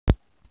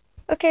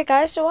Okay,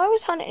 guys, so I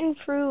was hunting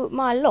through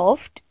my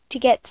loft to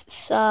get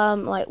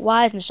some like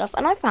wires and stuff,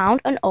 and I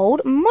found an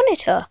old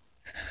monitor.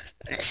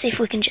 Let's see if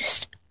we can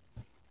just.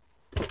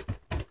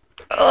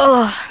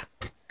 Oh,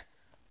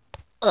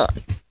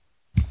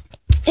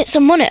 it's a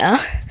monitor.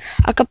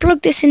 I could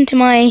plug this into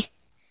my.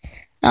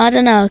 I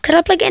don't know. Could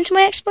I plug it into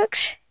my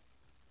Xbox?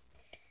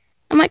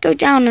 I might go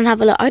down and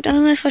have a look. I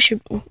don't know if I should.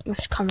 Oh,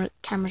 this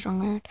camera's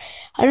wrong around.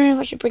 I don't know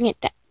if I should bring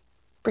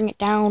it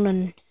down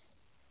and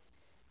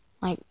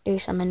like do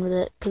something with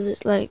it because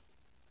it's like.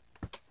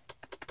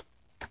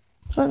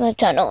 It's not going to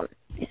turn on.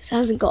 It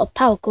hasn't got a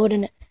power cord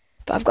in it.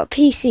 But I've got a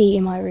PC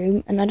in my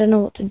room and I don't know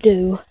what to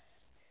do.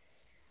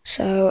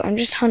 So I'm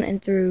just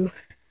hunting through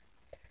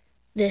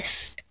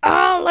this.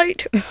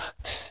 Light!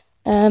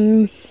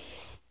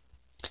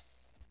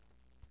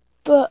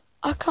 But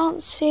I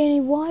can't see any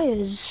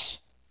wires.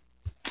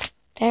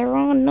 There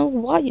are no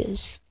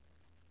wires.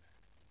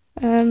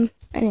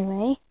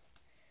 Anyway.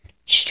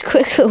 Just a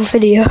quick little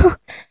video.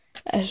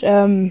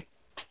 I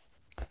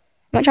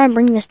might try and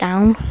bring this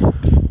down.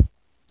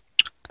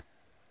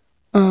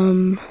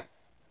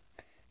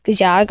 Cause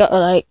yeah, I got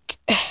like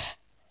got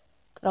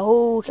a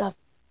whole stuff.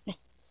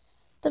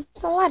 The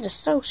ladder's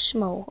so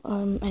small.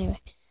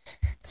 Anyway,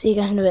 see you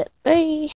guys in a bit. Bye.